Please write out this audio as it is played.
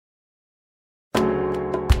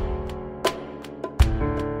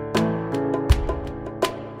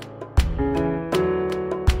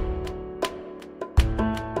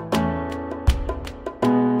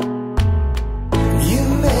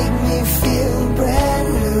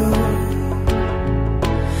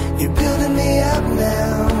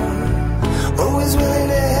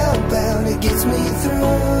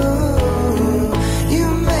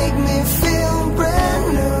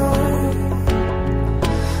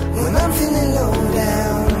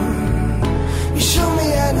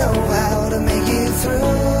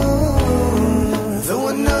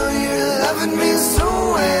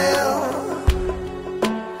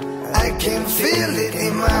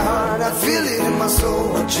in my soul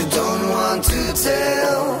what you don't want to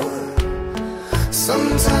tell.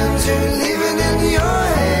 Sometimes you're living in your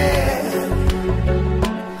head.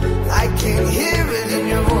 I can hear it in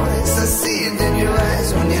your voice, I see it in your eyes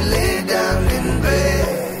when you lay down in bed.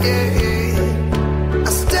 I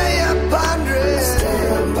stay up pondering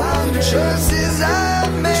choices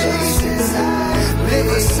I've made. Live a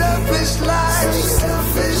selfish life,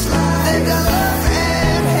 think I love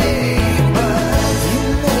and hate, but you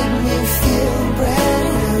make me feel brand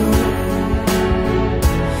new.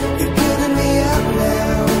 You're building me up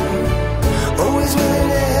now, always willing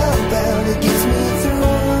to help out, it gets me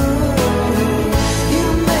through. You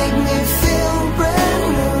make me feel brand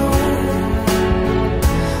new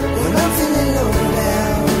when I'm feeling low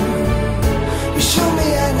down. You show me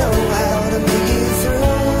I know how to make it through.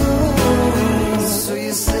 So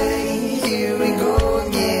you say, here we go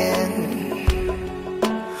again,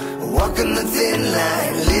 walking the thin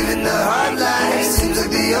line, living the hard life. Seems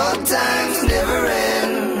like the old times never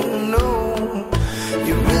end. No,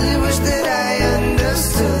 you really wish that I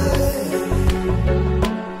understood,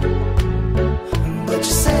 but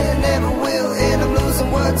you say I never will, and I'm losing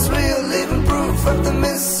what's real, living proof of the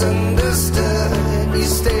misunderstood. You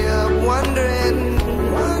stay up wondering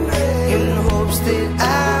in hopes that I